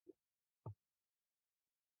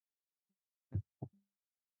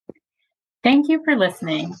Thank you for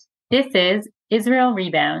listening. This is Israel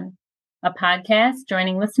Rebound, a podcast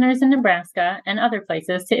joining listeners in Nebraska and other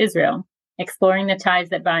places to Israel, exploring the ties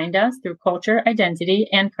that bind us through culture, identity,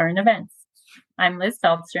 and current events. I'm Liz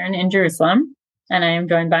Feldstern in Jerusalem, and I am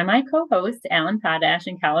joined by my co-host, Alan Podash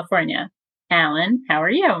in California. Alan, how are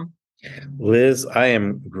you? Liz, I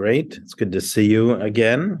am great. It's good to see you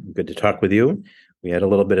again. Good to talk with you. We had a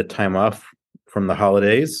little bit of time off from the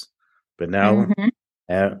holidays, but now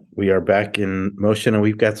we are back in motion, and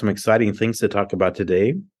we've got some exciting things to talk about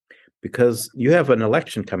today because you have an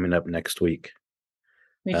election coming up next week.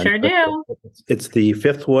 We sure do. It's the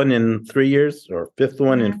fifth one in 3 years or fifth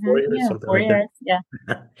one in 4 years, something 4 like years, that.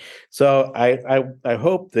 Yeah. So I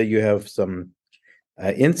hope that you have some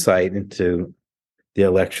insight into the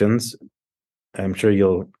elections. I'm sure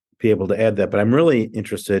you'll be able to add that, but I'm really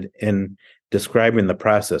interested in describing the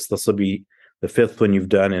process. This will be the fifth one you've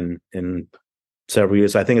done in several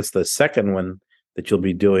years. I think it's the second one that you'll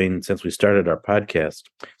be doing since we started our podcast.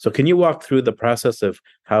 So can you walk through the process of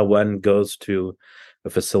how one goes to a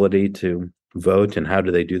facility to vote, and how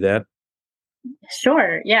do they do that?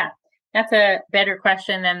 Sure. Yeah. That's a better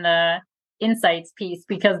question than the insights piece,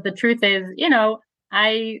 because the truth is,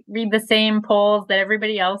 I read the same polls that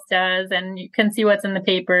everybody else does, and you can see what's in the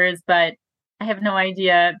papers, but I have no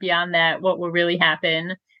idea beyond that what will really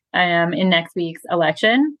happen in next week's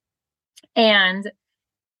election. And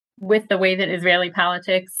with the way that Israeli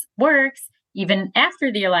politics works, even after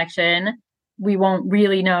the election, we won't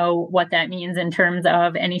really know what that means in terms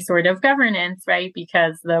of any sort of governance, right?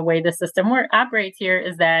 Because the way the system operates here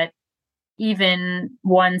is that even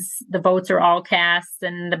once the votes are all cast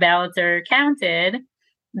and the ballots are counted,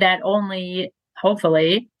 that only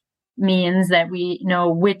hopefully means that we know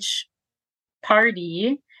which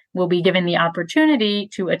party will be given the opportunity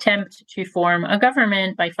to attempt to form a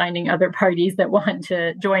government by finding other parties that want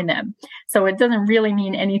to join them. So it doesn't really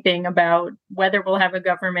mean anything about whether we'll have a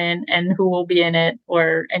government and who will be in it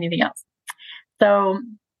or anything else. So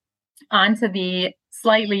on to the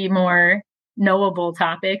slightly more knowable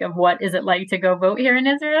topic of what is it like to go vote here in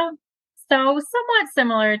Israel. So somewhat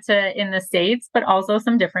similar to in the States, but also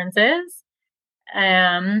some differences.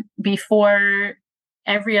 Before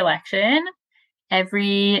every election,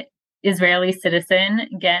 every Israeli citizen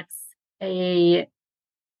gets a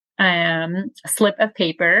slip of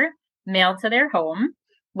paper mailed to their home,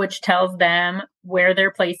 which tells them where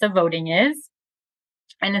their place of voting is.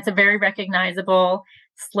 And it's a very recognizable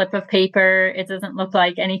slip of paper. It doesn't look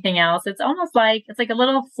like anything else. It's like a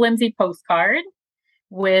little flimsy postcard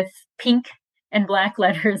with pink and black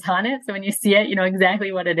letters on it. So when you see it, you know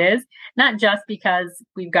exactly what it is. Not just because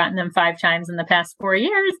we've gotten them 5 times in the past 4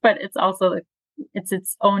 years, but it's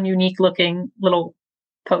its own unique looking little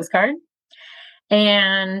postcard.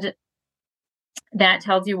 And that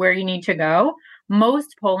tells you where you need to go.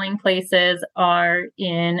 Most polling places are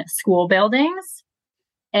in school buildings,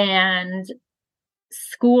 and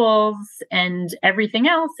schools and everything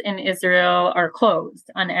else in Israel are closed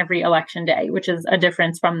on every election day, which is a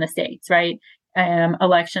difference from the States, right?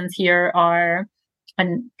 Elections here are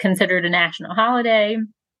considered a national holiday.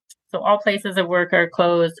 So all places of work are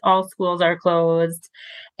closed, all schools are closed.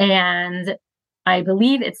 And I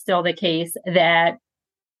believe it's still the case that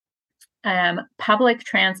public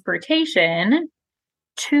transportation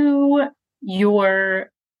to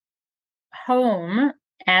your home,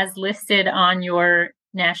 as listed on your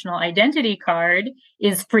national identity card,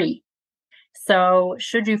 is free. So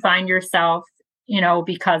should you find yourself,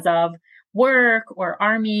 because of work or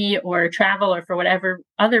army or travel or for whatever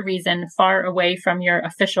other reason far away from your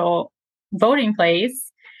official voting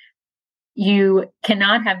place, you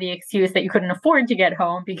cannot have the excuse that you couldn't afford to get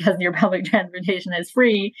home because your public transportation is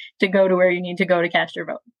free to go to where you need to go to cast your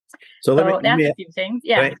vote. So that's a few things.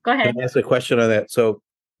 Yeah, go ahead. Can I ask a question on that? So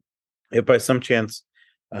if by some chance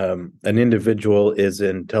an individual is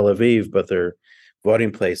in Tel Aviv, but their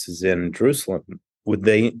voting place is in Jerusalem, would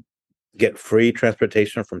they get free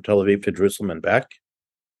transportation from Tel Aviv to Jerusalem and back?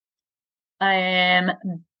 I don't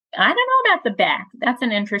know about the back. That's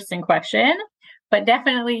an interesting question, but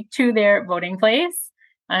definitely to their voting place.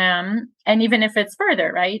 And even if it's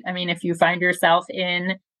further, right? I mean, if you find yourself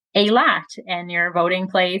in Eilat and your voting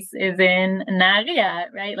place is in Nahariya,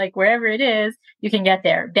 right? Like wherever it is, you can get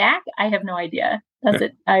there. Back, I have no idea. That's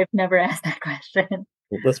it. I've never asked that question.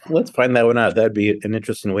 Well, let's find that one out. That'd be an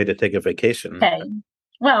interesting way to take a vacation. Okay.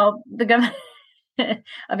 Well, the government.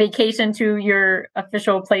 A vacation to your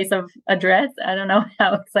official place of address. I don't know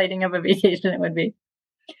how exciting of a vacation it would be.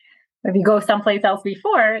 If you go someplace else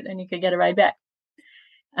before, then you could get a ride back.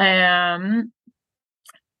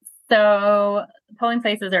 So polling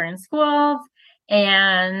places are in schools,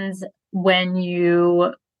 and when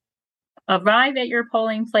you arrive at your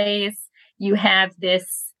polling place, you have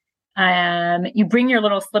this, you bring your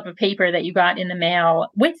little slip of paper that you got in the mail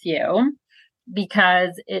with you,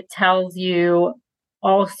 because it tells you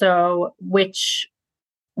also which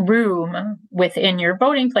room within your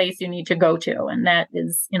voting place you need to go to. And that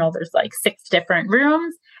is, there's like 6 different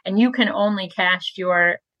rooms, and you can only cast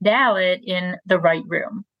your ballot in the right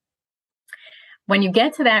room. When you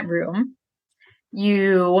get to that room,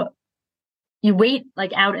 you wait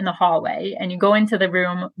like out in the hallway, and you go into the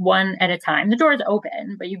room one at a time. The door's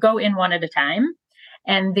open, but you go in one at a time.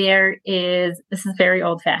 And this is very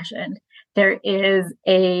old fashioned. There is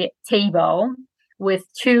a table with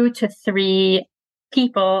 2 to 3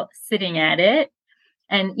 people sitting at it.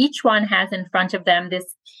 And each one has in front of them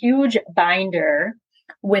this huge binder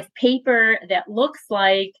with paper that looks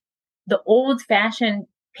like the old fashioned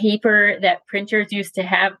paper that printers used to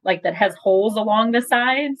have, like that has holes along the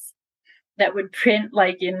sides, that would print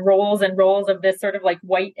like in rolls and rolls of this sort of like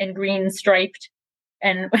white and green striped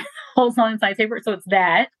and holes along the side paper. So it's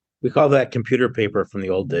that. We call that computer paper from the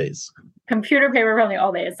old days. Computer paper from the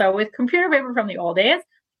old days. So with computer paper from the old days,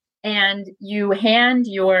 and you hand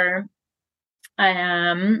your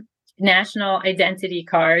national identity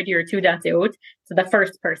card, your Tudasut, to the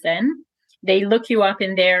first person. They look you up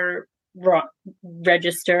in their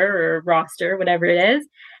register or roster, whatever it is,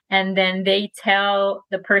 and then they tell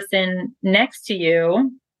the person next to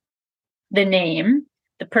you the name.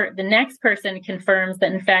 The next person confirms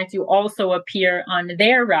that, in fact, you also appear on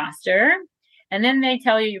their roster, and then they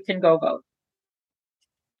tell you can go vote.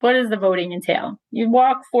 What does the voting entail? You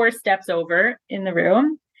walk 4 steps over in the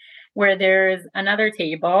room where there's another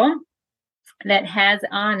table that has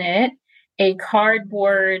on it a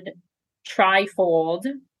cardboard trifold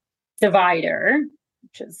divider,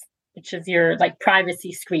 which is your like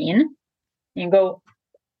privacy screen. You can go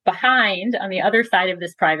behind on the other side of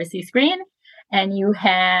this privacy screen, and you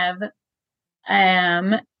have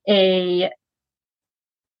a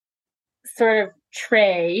sort of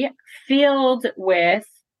tray filled with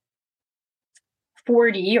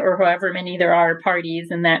 40 or however many there are parties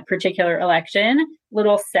in that particular election,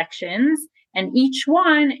 little sections, and each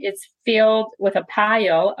one is filled with a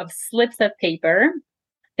pile of slips of paper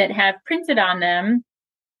that have printed on them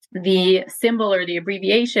the symbol or the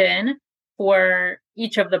abbreviation for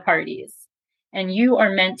each of the parties. And you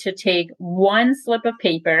are meant to take one slip of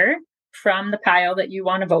paper from the pile that you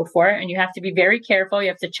want to vote for, and you have to be very careful. You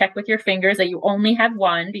have to check with your fingers that you only have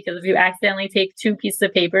one, because if you accidentally take 2 pieces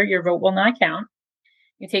of paper, your vote will not count.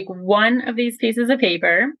 You take one of these pieces of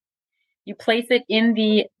paper, you place it in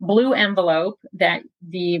the blue envelope that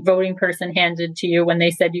the voting person handed to you when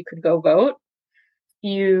they said you could go vote.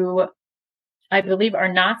 You, I believe,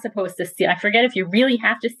 are not supposed to seal. I forget if you really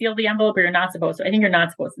have to seal the envelope or you're not supposed to. I think you're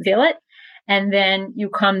not supposed to seal it. And then you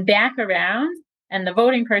come back around, and the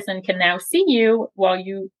voting person can now see you while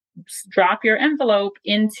you drop your envelope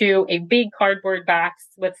into a big cardboard box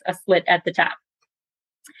with a slit at the top.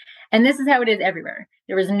 And this is how it is everywhere.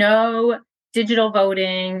 There is no digital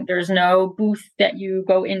voting. There's no booth that you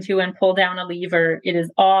go into and pull down a lever. It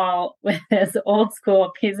is all with this old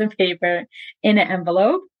school piece of paper in an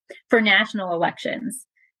envelope for national elections.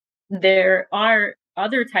 There are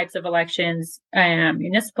other types of elections,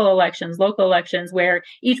 municipal elections, local elections, where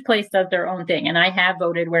each place does their own thing. And I have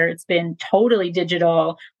voted where it's been totally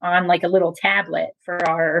digital on like a little tablet for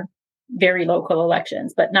our very local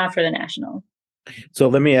elections, but not for the national. So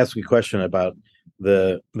let me ask you a question about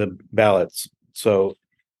the ballots. So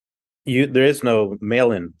there is no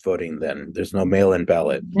mail-in voting then? There's no mail-in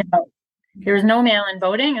ballot? No. There's no mail-in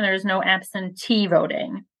voting, and there's no absentee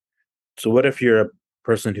voting. So what if you're a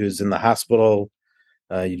person who's in the hospital,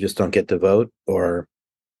 you just don't get to vote, or?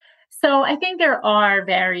 So I think there are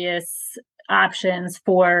various options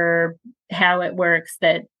for how it works,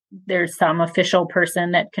 that there's some official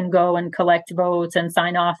person that can go and collect votes and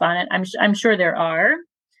sign off on it. I'm sure there are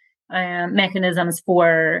mechanisms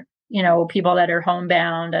for, people that are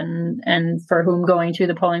homebound and for whom going to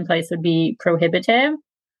the polling place would be prohibitive.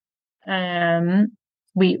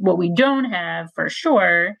 What we don't have for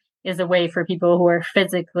sure is a way for people who are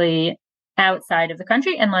physically outside of the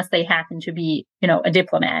country, unless they happen to be, a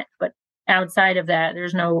diplomat. But outside of that,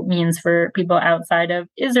 there's no means for people outside of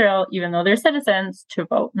Israel, even though they're citizens, to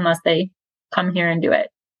vote unless they come here and do it.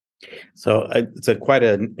 So it's quite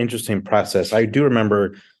an interesting process. I do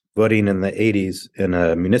remember voting in the 80s in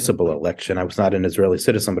a municipal election. I was not an Israeli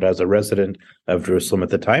citizen, but I was a resident of Jerusalem at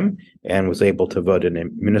the time and was able to vote in a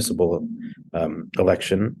municipal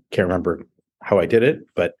election. Can't remember how I did it,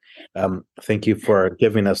 but thank you for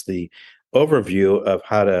giving us the overview of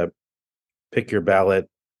how to pick your ballot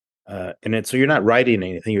so you're not writing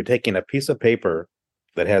anything. You're taking a piece of paper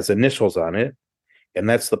that has initials on it, and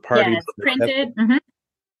that's the party. Yeah, it's printed. And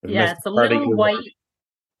Yeah, that's it's the a party little you white. want.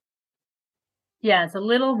 Yeah, it's a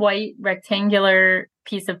little white rectangular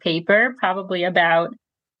piece of paper, probably about,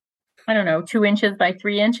 I don't know, 2 inches by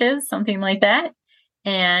 3 inches, something like that.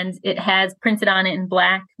 And it has printed on it in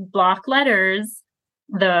black block letters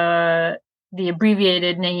the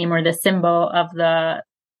abbreviated name or the symbol of the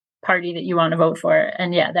party that you want to vote for.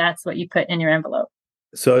 And yeah, that's what you put in your envelope.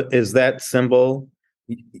 So is that symbol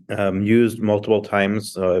used multiple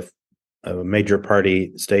times? So if a major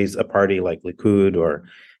party stays a party like Likud or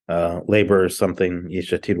Labor or something,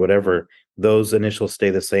 Yesh Atid, whatever, those initials stay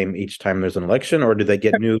the same each time there's an election, or do they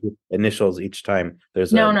get new initials each time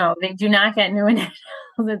there's No, they do not get new initials.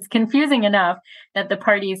 It's confusing enough that the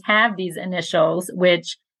parties have these initials,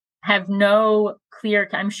 which have no clear,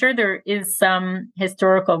 I'm sure there is some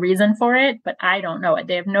historical reason for it, but I don't know it.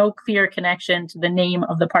 They have no clear connection to the name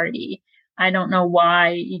of the party. I don't know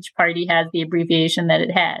why each party has the abbreviation that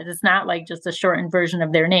it has. It's not like just a shortened version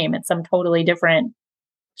of their name. It's some totally different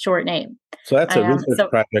short name. So that's a research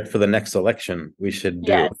project for the next election we should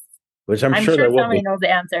do. Yes. Which I'm sure there will somebody be. knows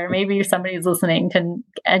the answer. Maybe somebody who's listening can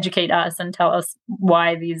educate us and tell us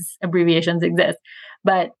why these abbreviations exist.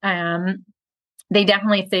 But they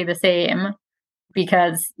definitely stay the same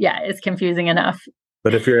because, yeah, it's confusing enough.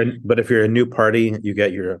 But if you're a new party, you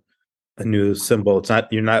get a new symbol. It's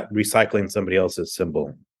not, you're not recycling somebody else's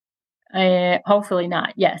symbol. Hopefully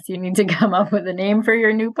not. Yes, you need to come up with a name for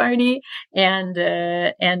your new party and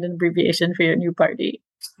an abbreviation for your new party.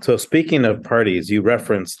 So speaking of parties, you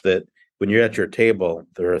referenced that when you're at your table,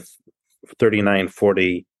 there are 39,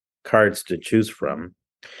 40 cards to choose from.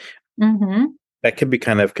 Mm-hmm. That can be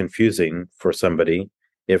kind of confusing for somebody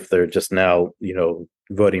if they're just now,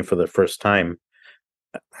 voting for the first time,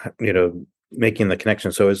 making the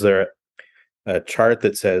connection. So is there a chart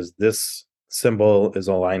that says this symbol is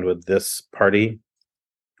aligned with this party,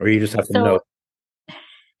 or you just have to know?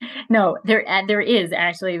 No, there is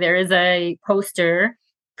a poster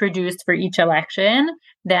produced for each election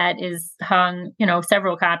that is hung,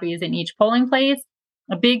 several copies in each polling place,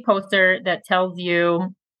 a big poster that tells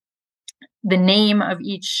you the name of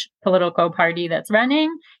each political party that's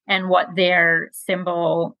running and what their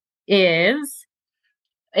symbol is.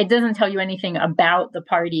 It doesn't tell you anything about the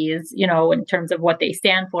parties, in terms of what they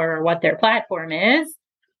stand for or what their platform is.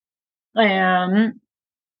 That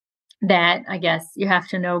I guess you have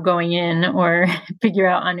to know going in or figure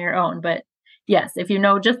out on your own. But yes, if you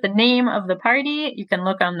know just the name of the party, you can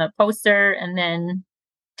look on the poster and then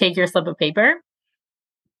take your slip of paper.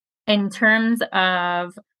 In terms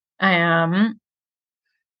of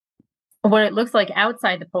what it looks like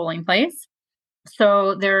outside the polling place,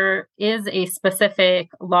 so there is a specific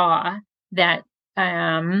law that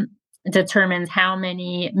determines how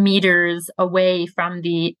many meters away from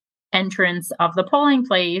the entrance of the polling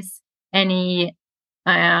place any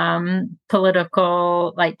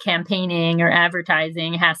political campaigning or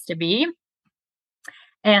advertising has to be.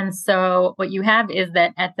 And so what you have is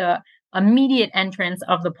that at the immediate entrance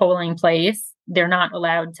of the polling place, they're not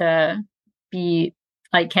allowed to be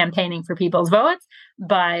campaigning for people's votes,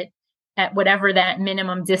 but at whatever that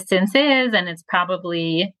minimum distance is, and it's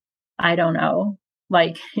probably, I don't know,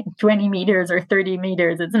 20 meters or 30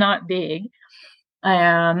 meters, it's not big.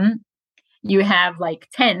 You have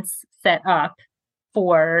tents set up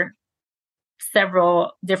for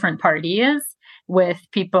several different parties with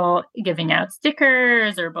people giving out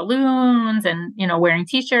stickers or balloons and, wearing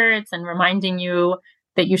t-shirts and reminding you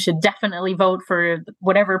that you should definitely vote for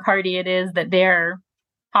whatever party it is that they're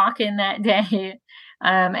hawking that day.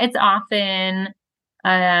 It's often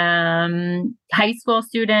high school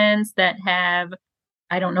students that have,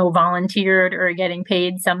 I don't know, volunteered or getting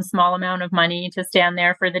paid some small amount of money to stand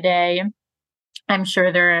there for the day. I'm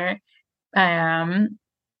sure there are,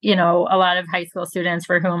 a lot of high school students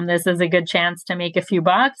for whom this is a good chance to make a few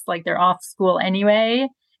bucks, they're off school anyway.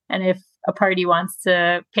 And if a party wants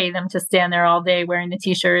to pay them to stand there all day wearing the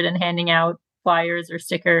t-shirt and handing out flyers or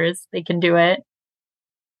stickers, they can do it.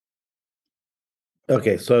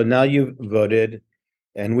 Okay, so now you've voted,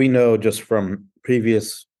 and we know just from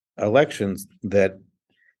previous elections that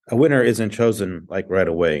a winner isn't chosen right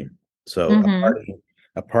away. So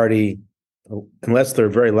a party, unless they're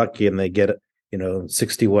very lucky and they get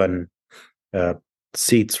 61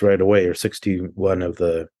 seats right away, or 61 of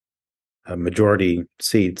the majority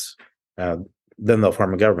seats, then they'll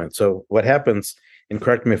form a government. So what happens, and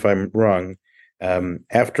correct me if I'm wrong,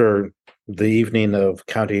 after the evening of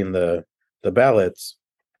counting the ballots,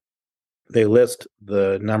 they list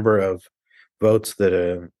the number of votes that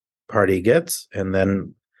a party gets, and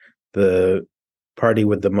then the party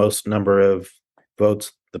with the most number of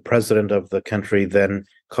votes, the president of the country, then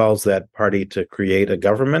calls that party to create a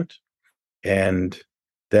government. And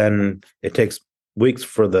then it takes weeks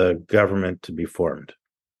for the government to be formed.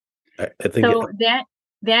 I think so.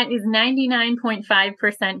 That is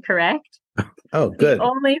 99.5% correct. Oh, good. The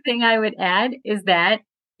only thing I would add is that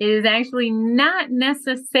it is actually not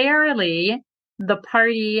necessarily the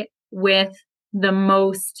party with the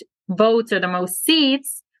most votes or the most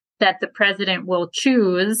seats that the president will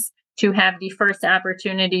choose to have the first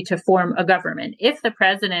opportunity to form a government. If the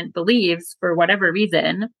president believes, for whatever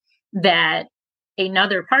reason, that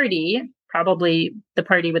another party, probably the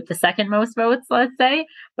party with the second most votes, let's say,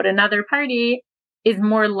 but another party is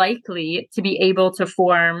more likely to be able to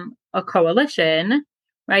form a coalition,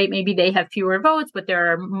 right? Maybe they have fewer votes, but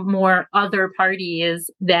there are more other parties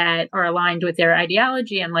that are aligned with their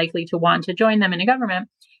ideology and likely to want to join them in a government.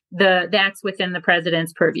 That's within the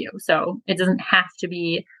president's purview. So it doesn't have to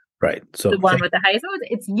be right. So the one with the highest votes.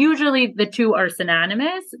 It's usually the two are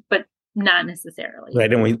synonymous, but not necessarily.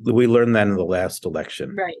 Right. And we learned that in the last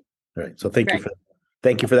election. Right. Right. So thank you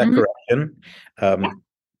for that correction.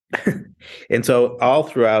 And so all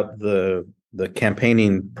throughout the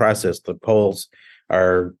campaigning process, the polls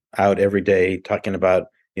are out every day talking about,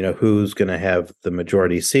 who's going to have the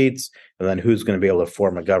majority seats and then who's going to be able to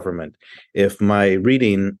form a government. If my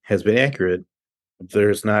reading has been accurate,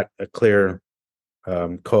 there's not a clear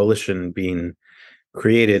coalition being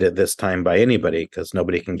created at this time by anybody because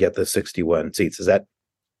nobody can get the 61 seats. Is that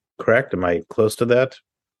correct? Am I close to that?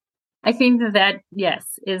 I think that,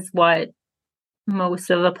 yes, is what most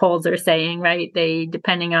of the polls are saying, right? They,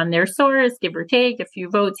 depending on their source, give or take a few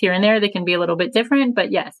votes here and there, they can be a little bit different.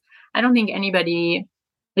 But yes, I don't think anybody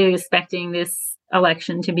is expecting this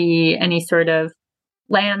election to be any sort of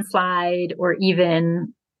landslide or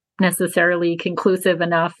even necessarily conclusive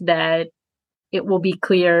enough that it will be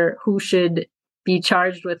clear who should be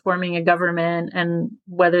charged with forming a government and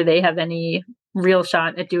whether they have any real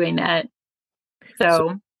shot at doing that.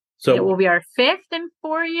 So it will be our fifth in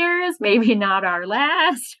 4 years, maybe not our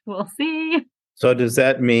last. We'll see. So does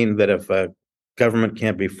that mean that if a government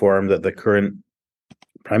can't be formed, that the current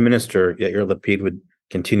prime minister, Yair Lapid, would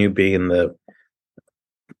continue being the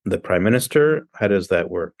prime minister? How does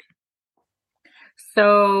that work?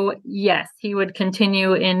 So yes, he would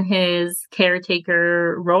continue in his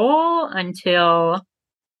caretaker role until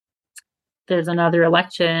there's another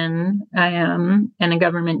election and a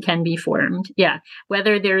government can be formed. Yeah.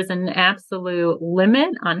 Whether there's an absolute limit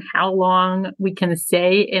on how long we can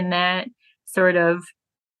stay in that sort of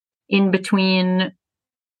in-between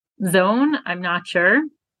zone, I'm not sure.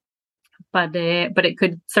 But it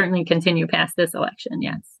could certainly continue past this election,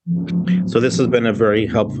 yes. So this has been a very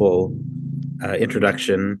helpful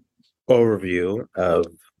introduction overview of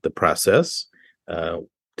the process.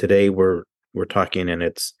 Today we're talking, and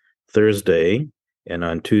it's Thursday, and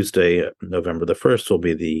on Tuesday, November the 1st, will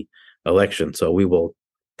be the election. So we will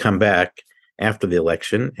come back after the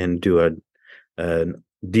election and do a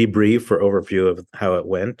debrief or overview of how it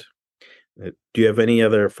went. Do you have any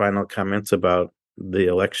other final comments about the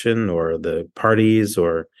election or the parties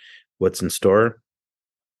or what's in store?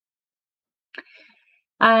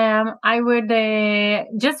 I would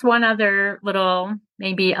just one other little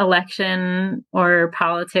maybe election or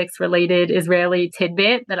politics related Israeli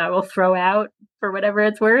tidbit that I will throw out for whatever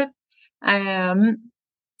it's worth. I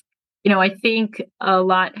think a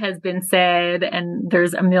lot has been said, and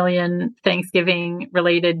there's a million Thanksgiving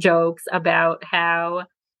related jokes about how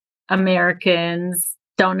Americans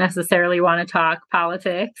don't necessarily want to talk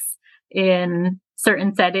politics in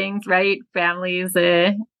certain settings, right? Families,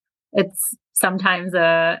 it's sometimes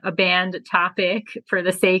a banned topic for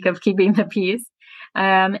the sake of keeping the peace.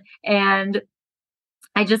 And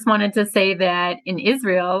I just wanted to say that in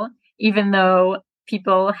Israel, even though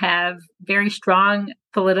people have very strong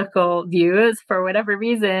political views, for whatever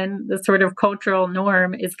reason, the sort of cultural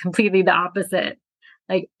norm is completely the opposite.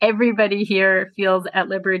 Like everybody here feels at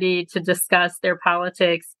liberty to discuss their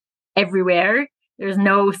politics everywhere. There's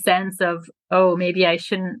no sense of, oh, maybe I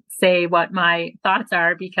shouldn't say what my thoughts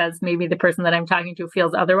are because maybe the person that I'm talking to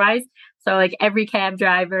feels otherwise. So like every cab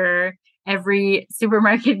driver, every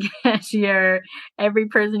supermarket cashier, every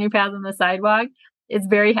person who passes on the sidewalk is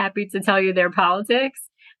very happy to tell you their politics.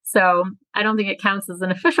 So I don't think it counts as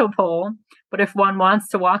an official poll, but if one wants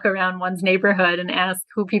to walk around one's neighborhood and ask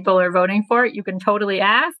who people are voting for, you can totally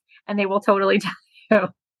ask and they will totally tell you.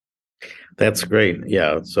 That's great.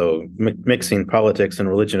 Yeah. So mixing politics and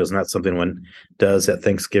religion is not something one does at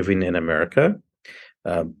Thanksgiving in America.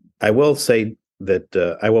 I will say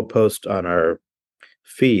that I will post on our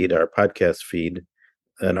feed, our podcast feed,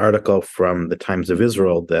 an article from the Times of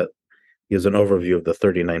Israel that gives an overview of the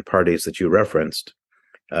 39 parties that you referenced,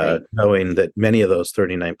 Right. knowing that many of those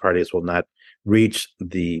 39 parties will not reach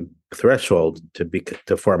the threshold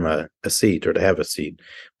to form a seat or to have a seat.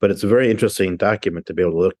 But it's a very interesting document to be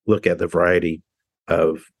able to look at the variety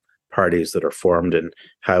of parties that are formed and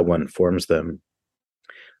how one forms them.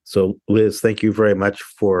 So, Liz, thank you very much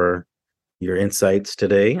for your insights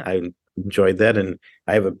today. I enjoyed that, and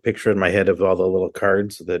I have a picture in my head of all the little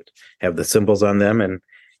cards that have the symbols on them, and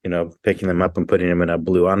picking them up and putting them in a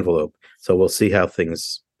blue envelope. So we'll see how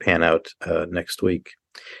things pan out next week.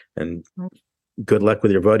 And good luck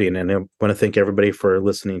with your voting. And I want to thank everybody for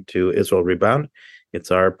listening to Israel Rebound. It's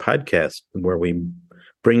our podcast where we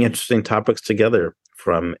bring interesting topics together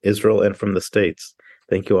from Israel and from the States.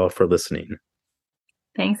 Thank you all for listening.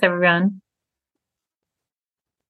 Thanks, everyone.